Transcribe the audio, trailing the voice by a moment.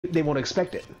they won't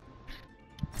expect it.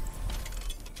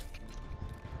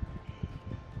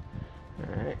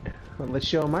 Alright, well, let's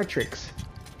show them our tricks.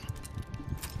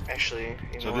 Actually,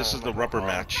 so this is the rubber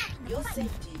match. Your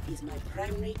safety is my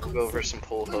primary concern. We'll go over some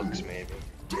pull hooks, maybe.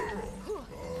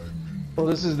 Well,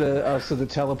 this is the the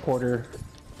teleporter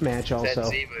match also.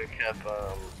 That Zeba kept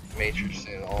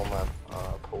matrixing all my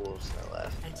pulls that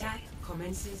last. Attack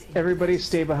commences. Everybody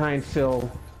stay behind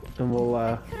Phil, and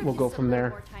we'll go from there.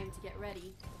 More time to get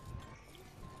ready.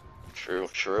 True.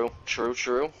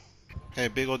 Hey,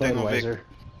 big ol' dangle Vic. Budweiser.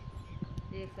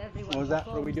 What was that?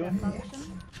 What are we doing?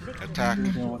 Attack.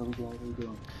 What are we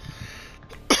doing?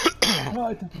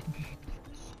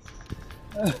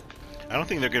 I don't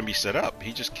think they're gonna be set up.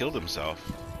 He just killed himself.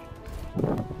 5,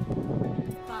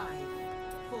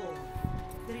 4,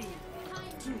 3,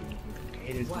 2,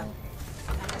 1.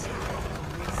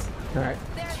 Alright.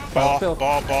 Ball, Phil.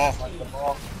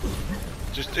 ball.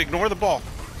 Just ignore the ball.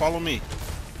 Follow me.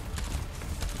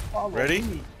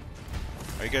 Ready?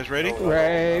 Are you guys ready?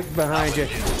 Right behind you.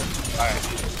 Alright.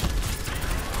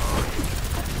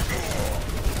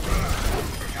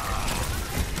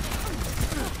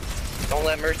 Don't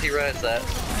let Mercy res that.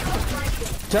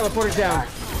 Teleporter's down.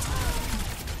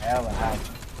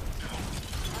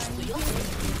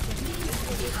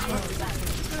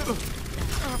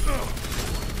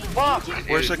 Fuck!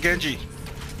 Where's the Genji?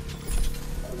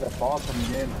 There's a ball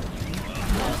coming in.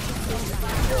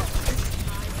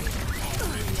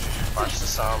 Watch the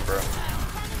Sombra.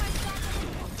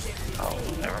 Oh,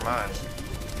 never mind.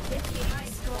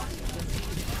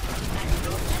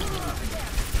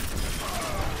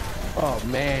 Oh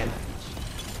man.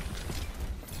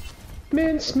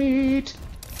 Mincemeat.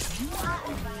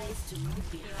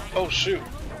 Oh shoot.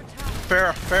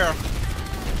 Farrah.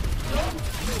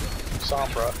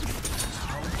 Sombra.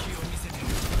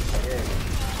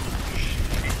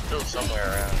 He's still somewhere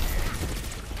around.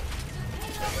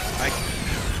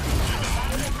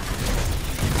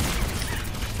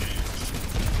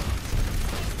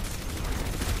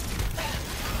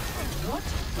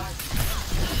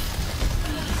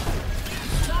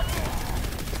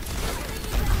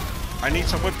 I need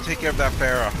someone to take care of that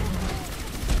Farrah.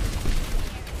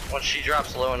 Once she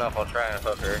drops low enough, I'll try and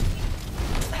hook her.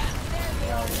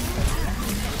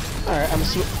 Alright,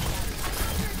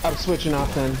 I'm switching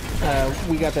off then.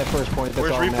 We got that first point. That's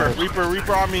Where's all that Reaper? matters.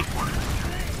 Reaper on me.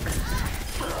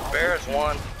 Farrah's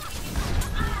one.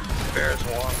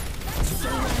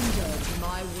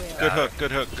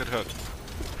 Good hook.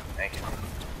 Thank you.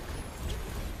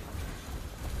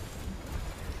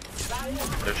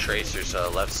 Their tracers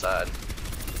left side.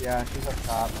 Yeah, she's up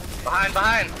top.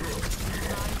 Behind!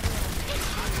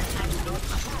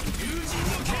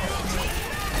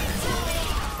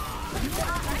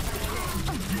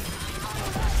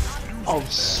 Oh,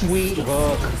 sweet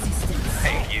hook.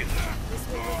 Thank you.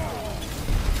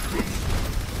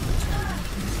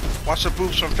 Watch the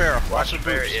boobs from Farrah. Watch the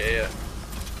boobs. Yeah.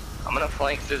 I'm gonna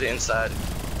flank through the inside.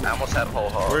 I almost have whole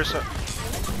hog. Where's it?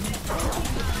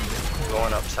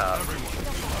 Going up top.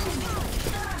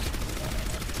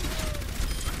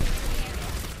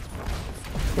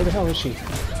 Where the hell is she?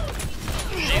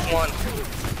 She's one.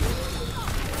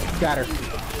 Got her.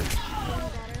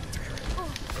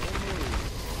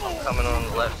 I'm coming on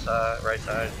the left side, right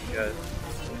side. You guys.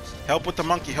 Help with the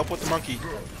monkey.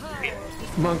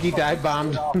 Monkey dive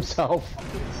bombed himself.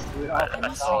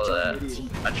 I saw that.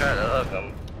 I tried to hook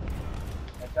him.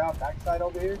 Watch out, backside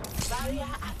over here. Barrier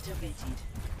activated.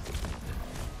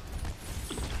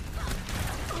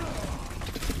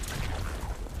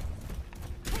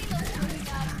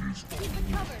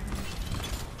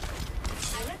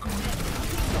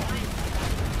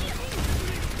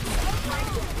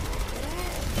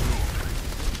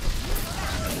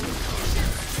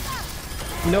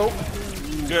 Nope.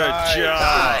 Good job.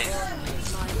 Nice.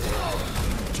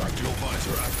 Tactical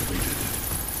visor activated.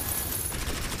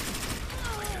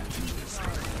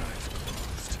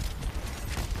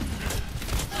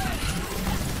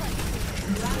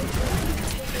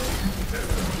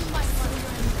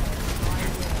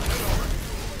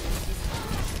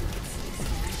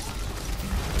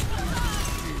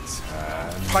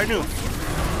 Painu.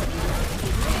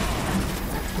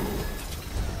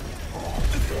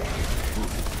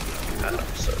 God, I'm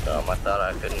so dumb. I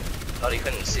thought he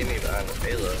couldn't see me behind the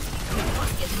payload.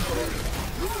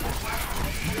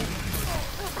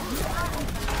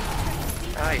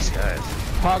 Nice, guys.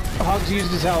 Hog's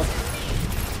used his health.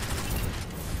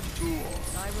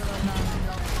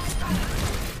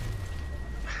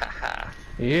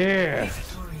 Yeah.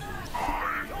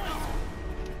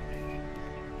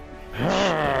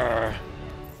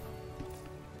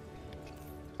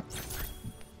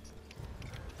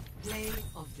 Play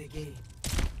of the game.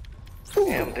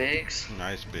 Damn, Biggs.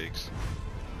 Nice Biggs.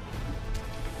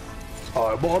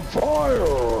 I'm on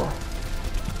fire!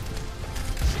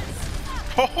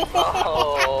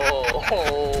 Oh,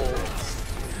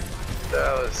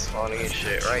 that was funny as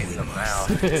shit. Right in the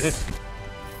mouth.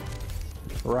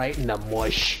 Right in the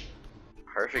mush.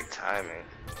 Perfect timing.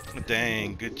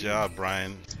 Dang, good job,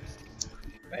 Brian.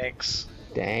 Thanks.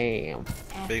 Damn.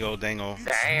 Big old dangle.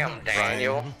 Damn,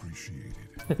 Daniel.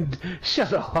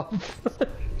 Shut up.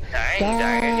 Dang,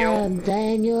 Daniel.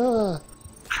 Daniel.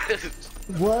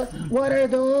 What are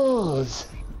those?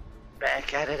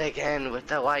 Back at it again with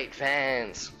the white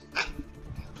fans.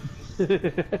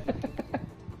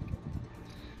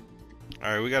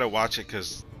 Alright, we gotta watch it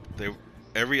because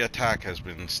every attack has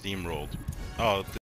been steamrolled. Oh,